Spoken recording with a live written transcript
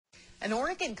An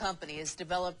Oregon company has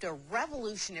developed a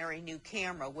revolutionary new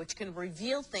camera which can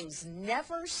reveal things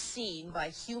never seen by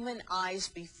human eyes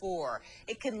before.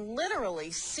 It can literally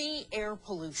see air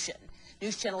pollution.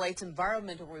 News Channel 8's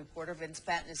environmental reporter Vince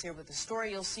Patton is here with a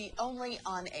story you'll see only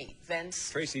on 8.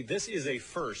 Vince? Tracy, this is a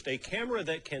first, a camera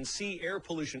that can see air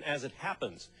pollution as it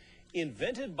happens.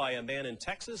 Invented by a man in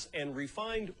Texas and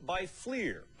refined by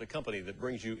FLIR, the company that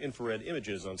brings you infrared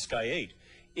images on Sky 8.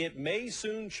 It may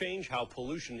soon change how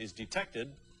pollution is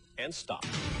detected and stopped.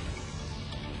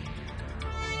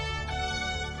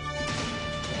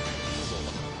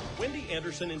 Wendy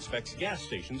Anderson inspects gas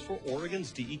stations for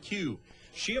Oregon's DEQ.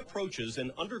 She approaches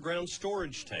an underground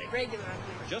storage tank. Regular.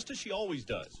 Just as she always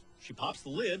does. She pops the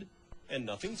lid, and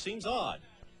nothing seems odd.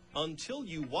 Until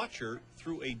you watch her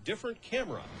through a different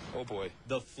camera. Oh boy.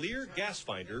 The FLIR gas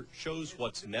finder shows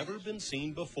what's never been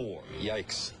seen before.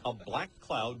 Yikes. A black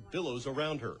cloud billows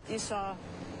around her. You saw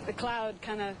the cloud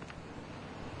kind of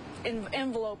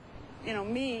envelope,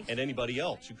 me. And anybody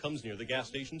else who comes near the gas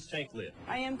station's tank lid.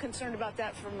 I am concerned about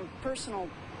that from a personal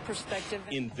perspective.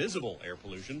 Invisible air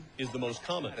pollution is the most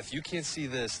common. If you can't see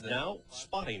this, then Now,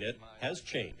 spotting it has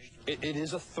changed. it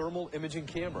is a thermal imaging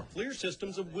camera. FLIR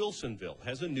Systems of Wilsonville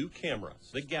has a new camera,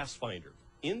 the gas finder.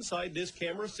 Inside this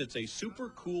camera sits a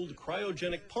super-cooled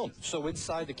cryogenic pump. So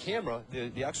inside the camera,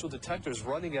 the actual detector is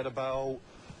running at about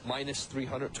minus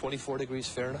 324 degrees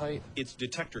Fahrenheit. Its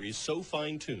detector is so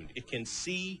fine-tuned, it can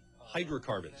see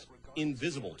hydrocarbons,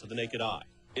 invisible to the naked eye.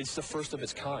 It's the first of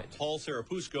its kind. Paul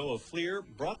Sarapusco of FLIR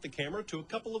brought the camera to a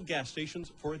couple of gas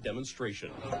stations for a demonstration.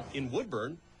 In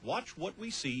Woodburn, watch what we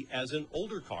see as an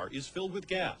older car is filled with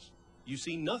gas. You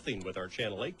see nothing with our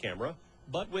Channel 8 camera,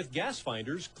 but with gas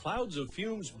finders, clouds of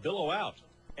fumes billow out,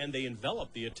 and they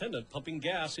envelop the attendant pumping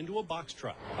gas into a box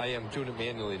truck. I am doing it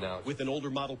manually now. With an older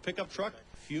model pickup truck,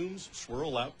 fumes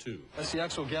swirl out too. That's the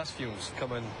actual gas fumes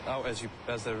coming out as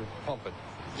they're pumping.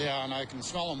 Yeah, and I can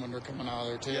smell them when they're coming out of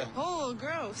there, too. Yeah. Oh,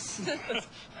 gross.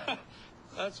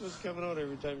 That's what's coming out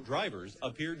every time. Drivers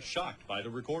appeared shocked by the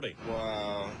recording.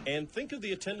 Wow, And think of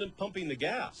the attendant pumping the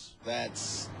gas.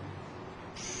 that's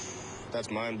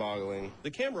mind-boggling.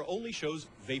 The camera only shows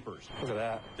vapors. Look at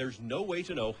that. There's no way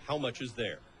to know how much is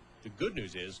there. The good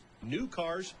news is, new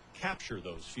cars capture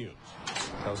those fumes.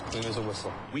 That was clean as a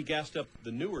whistle. We gassed up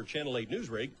the newer Channel 8 news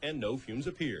rig, and no fumes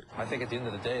appeared. I think at the end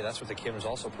of the day, that's what the camera's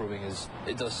also proving is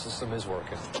the system is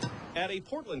working. At a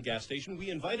Portland gas station, we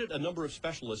invited a number of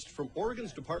specialists from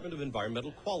Oregon's Department of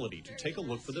Environmental Quality to take a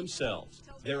look for themselves.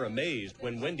 They're amazed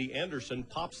when Wendy Anderson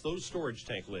pops those storage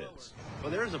tank lids.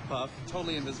 Well, there is a puff,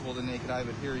 totally invisible to the naked eye,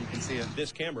 but here you can see it.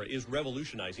 This camera is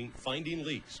revolutionizing finding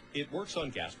leaks. It works on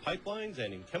gas pipelines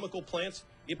and in chemical plants.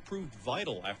 It proved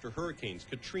vital after hurricanes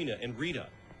Katrina and Rita.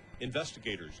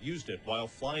 Investigators used it while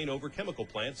flying over chemical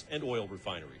plants and oil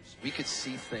refineries. We could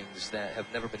see things that have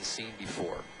never been seen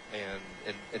before,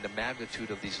 and the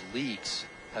magnitude of these leaks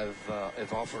have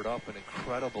offered up an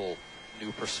incredible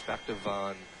new perspective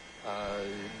on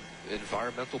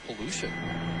environmental pollution.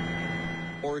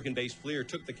 Oregon-based FLIR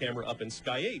took the camera up in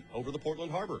Sky 8 over the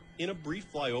Portland Harbor. In a brief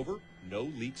flyover, no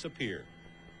leaks appeared.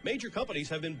 Major companies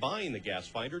have been buying the gas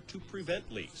finder to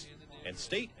prevent leaks, and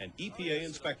state and EPA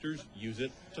inspectors use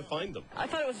it to find them. I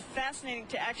thought it was fascinating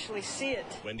to actually see it.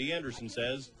 Wendy Anderson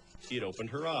says it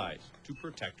opened her eyes to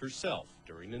protect herself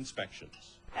during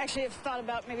inspections. Actually, I've thought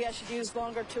about maybe I should use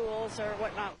longer tools or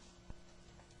whatnot.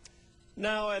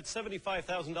 Now, at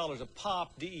 $75,000 a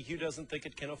pop, DEQ doesn't think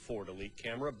it can afford a leak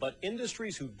camera, but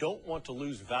industries who don't want to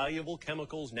lose valuable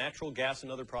chemicals, natural gas,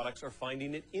 and other products are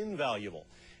finding it invaluable.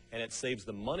 And it saves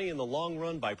them money in the long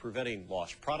run by preventing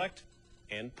lost product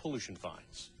and pollution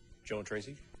fines. Joe and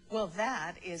Tracy? Well,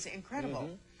 that is incredible.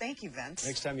 Thank you, Vince.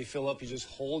 Next time you fill up, you just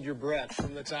hold your breath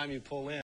from the time you pull in.